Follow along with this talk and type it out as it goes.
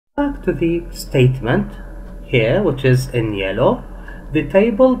Back to the statement here, which is in yellow. The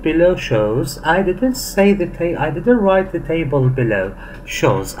table below shows. I didn't write the table below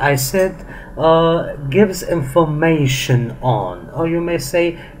shows. I said gives information on, or you may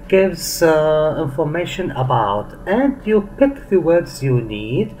say gives information about, and you pick the words you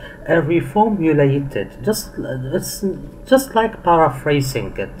need and reformulate it. It's just like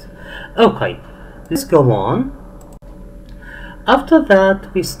paraphrasing it. Okay, let's go on. After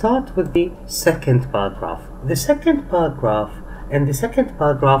that, we start with the second paragraph. The second paragraph and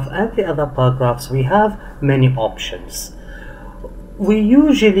the other paragraphs, we have many options. We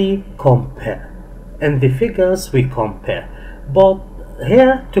usually compare. In the figures, we compare. But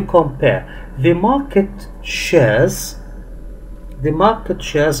here to compare, the market shares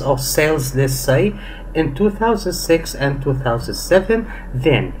or sales, let's say, in 2006 and 2007.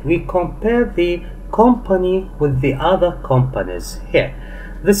 Then we compare the company with the other companies here.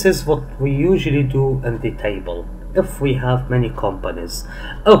 This is what we usually do in the table if we have many companies.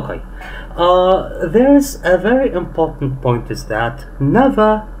 Okay, there is a very important point, is that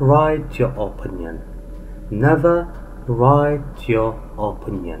never write your opinion. Never write your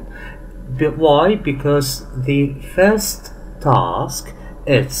opinion. Why? Because the first task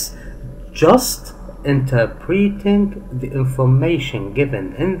is just interpreting the information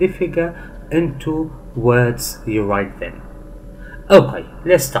given in the figure into words you write them. Okay,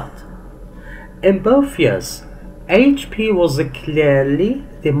 let's start. In both years, HP was clearly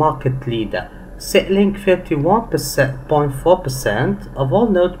the market leader, selling 31.4% of all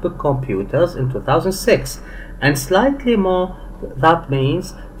notebook computers in 2006, and slightly more, that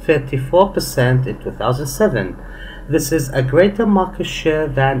means 34% in 2007. This is a greater market share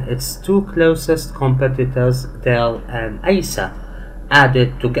than its two closest competitors, Dell and Acer,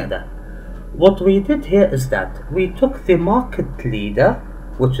 added together. What we did here is that we took the market leader,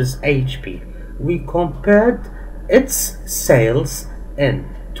 which is HP. We compared its sales in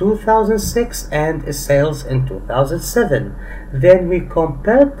 2006 and its sales in 2007. Then we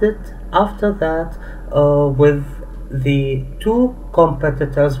compared it after that with the two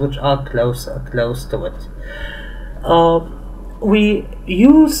competitors which are close to it. We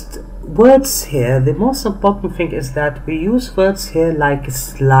used words here. The most important thing is that we use words here like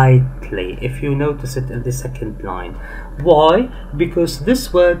slightly, if you notice it in the second line. Why? Because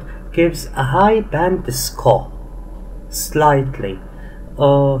this word gives a high band score. Slightly.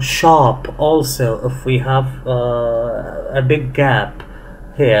 Sharp also, if we have a big gap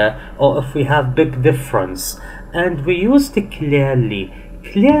here, or if we have big difference. And we use the clearly.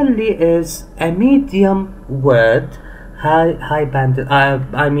 Clearly is a medium word, a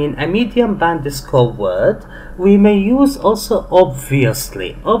medium band score word. We may use also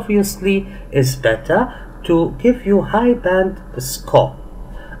obviously. Obviously is better to give you high band score.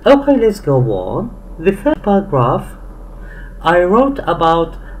 Okay, let's go on. The first paragraph, I wrote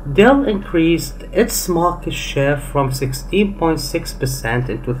about Dell increased its market share from 16.6%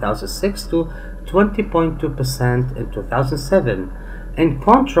 in 2006 to 20.2% in 2007. In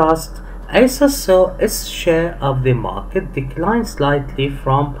contrast, Acer saw its share of the market decline slightly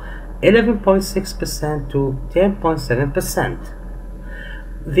from 11.6% to 10.7%.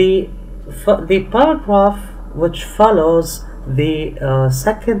 The paragraph which follows the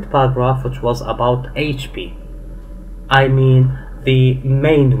second paragraph, which was about HP, I mean the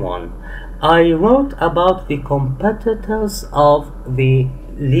main one, I wrote about the competitors of the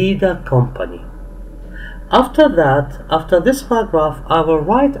leader company. After that, after this paragraph, I will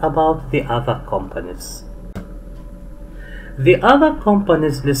write about the other companies. The other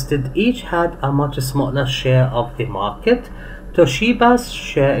companies listed each had a much smaller share of the market. Toshiba's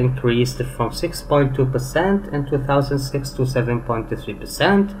share increased from 6.2% in 2006 to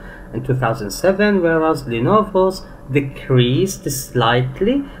 7.3% in 2007, whereas Lenovo's decreased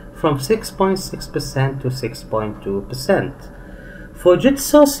slightly from 6.6% to 6.2%.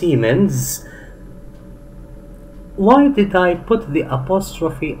 Fujitsu Siemens, why did I put the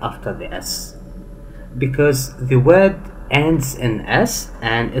apostrophe after the S? Because the word ends in S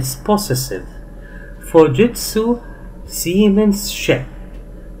and it's possessive. Fujitsu Siemens share.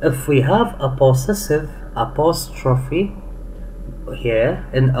 If we have a possessive apostrophe here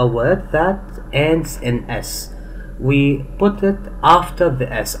in a word that ends in S, we put it after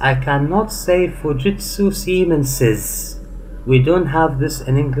the S. I cannot say Fujitsu Siemens's. We don't have this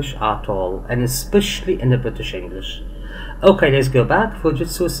in English at all, and especially in the British English. Okay, let's go back.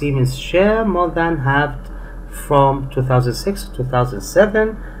 Fujitsu Siemens share more than halved from 2006 to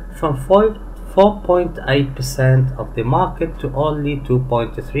 2007, from 4.8% of the market to only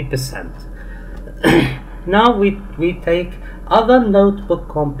 2.3%. Now we take Other notebook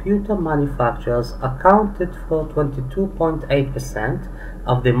computer manufacturers accounted for 22.8%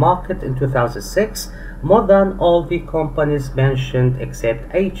 of the market in 2006, more than all the companies mentioned except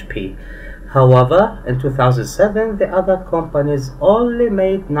HP. However, in 2007, the other companies only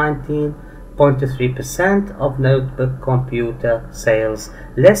made 19.3% of notebook computer sales,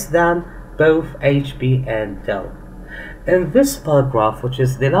 less than both HP and Dell. In this paragraph, which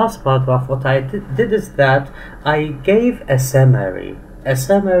is the last paragraph, what I did is that I gave a summary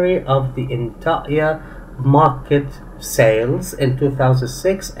of the entire market sales in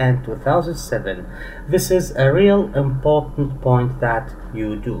 2006 and 2007. This is a real important point that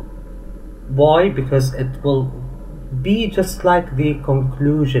you do. Why? Because it will be just like the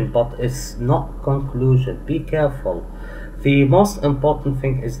conclusion, but it's not conclusion. Be careful. The most important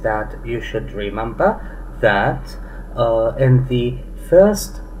thing is that you should remember that in the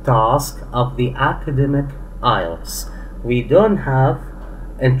first task of the academic IELTS, we don't have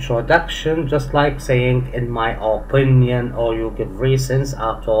introduction, just like saying in my opinion, or you give reasons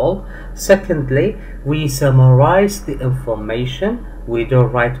at all. Secondly, we summarize the information. We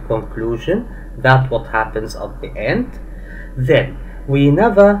don't write conclusion. That's what happens at the end. Then we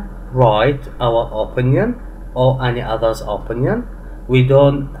never write our opinion or any other's opinion. We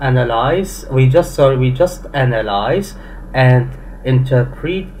don't analyze. We just analyze and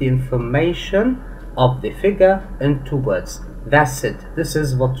interpret the information of the figure into words. That's it. This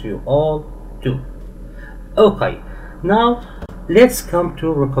is what you all do. Okay, now let's come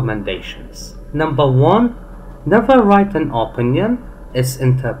to recommendations. Number 1, never write an opinion. It's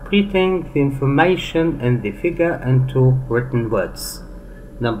interpreting the information in the figure into written words.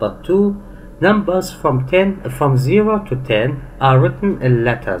 Number 2, numbers from 0 to 10 are written in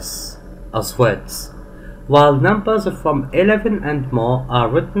letters as words, while numbers from 11 and more are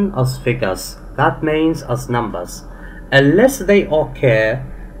written as figures. That means as numbers, unless they occur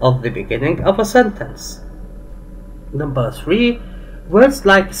at the beginning of a sentence. Number 3, words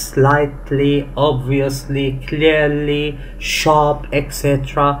like slightly, obviously, clearly, sharp,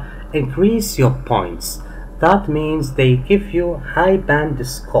 etc. increase your points. That means they give you high band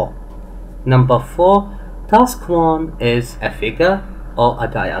score. Number 4, task 1 is a figure or a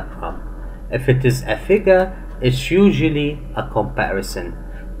diagram. If it is a figure, it's usually a comparison.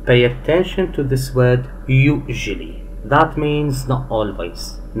 Pay attention to this word usually. That means not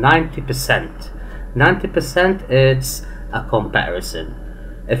always. 90%. 90% it's a comparison.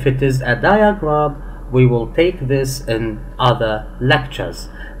 If it is a diagram, we will take this in other lectures.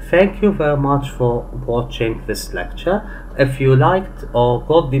 Thank you very much for watching this lecture. If you liked or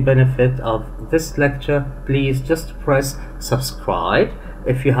got the benefit of this lecture, please just press subscribe.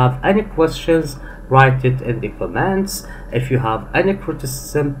 If you have any questions, write it in the comments. If you have any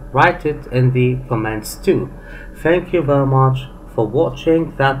criticism, write it in the comments too. Thank you very much for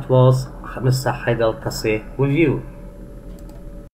watching. That was Mr. Haidar ALcasseer with you.